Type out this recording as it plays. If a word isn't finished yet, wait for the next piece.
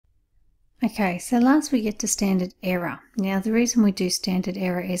Okay, so last we get to standard error. Now the reason we do standard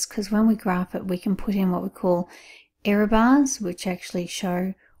error is because when we graph it, we can put in what we call error bars, which actually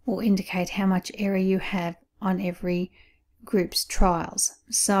show or indicate how much error you have on every group's trials.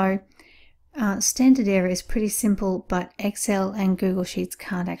 So standard error is pretty simple, but Excel and Google Sheets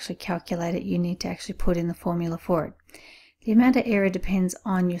can't actually calculate it. You need to actually put in the formula for it. The amount of error depends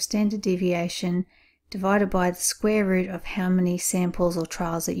on your standard deviation divided by the square root of how many samples or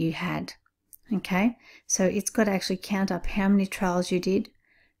trials that you had. Okay, so it's got to actually count up how many trials you did,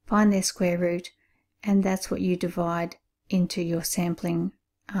 find their square root, and that's what you divide into your sampling,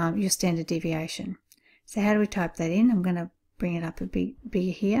 your standard deviation. So how do we type that in? I'm going to bring it up a bit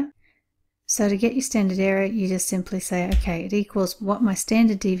bigger here. So to get your standard error, you just simply say, okay, it equals what my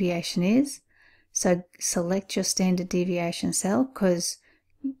standard deviation is. So select your standard deviation cell because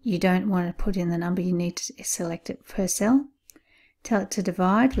you don't want to put in the number, you need to select it per cell. Tell it to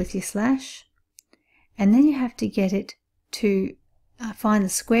divide with your slash. And then you have to get it to find the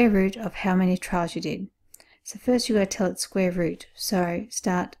square root of how many trials you did. So first you got to tell it square root. So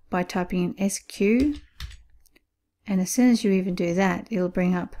start by typing in SQ, and as soon as you even do that, it'll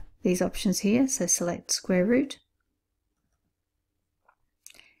bring up these options here. So select square root,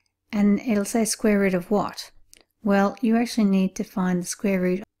 and it'll say square root of what? Well, you actually need to find the square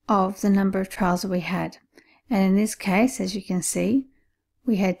root of the number of trials that we had. And in this case, as you can see,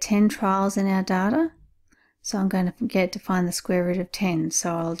 we had 10 trials in our data. So I'm going to get to find the square root of 10.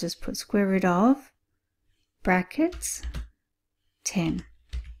 So I'll just put square root of brackets 10.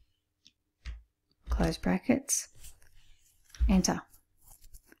 Close brackets. Enter.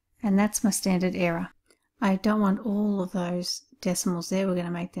 And that's my standard error. I don't want all of those decimals there. We're going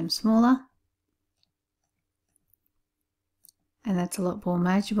to make them smaller. And that's a lot more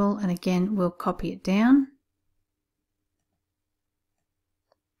manageable. And again, we'll copy it down.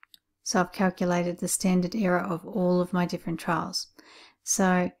 So I've calculated the standard error of all of my different trials.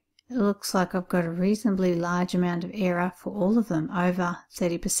 So it looks like I've got a reasonably large amount of error for all of them, over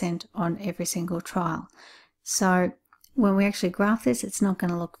 30% on every single trial. So when we actually graph this, it's not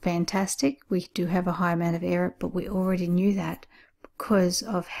going to look fantastic. We do have a high amount of error, but we already knew that because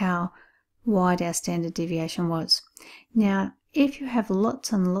of how wide our standard deviation was. Now, if you have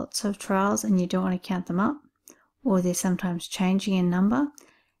lots and lots of trials and you don't want to count them up, or they're sometimes changing in number,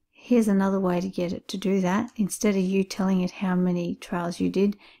 here's another way to get it to do that. Instead of you telling it how many trials you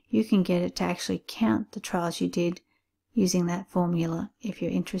did, you can get it to actually count the trials you did using that formula if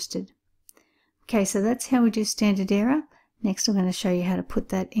you're interested. Okay, so that's how we do standard error. Next I'm going to show you how to put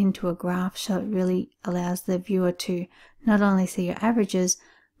that into a graph so it really allows the viewer to not only see your averages,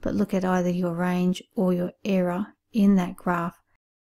 but look at either your range or your error in that graph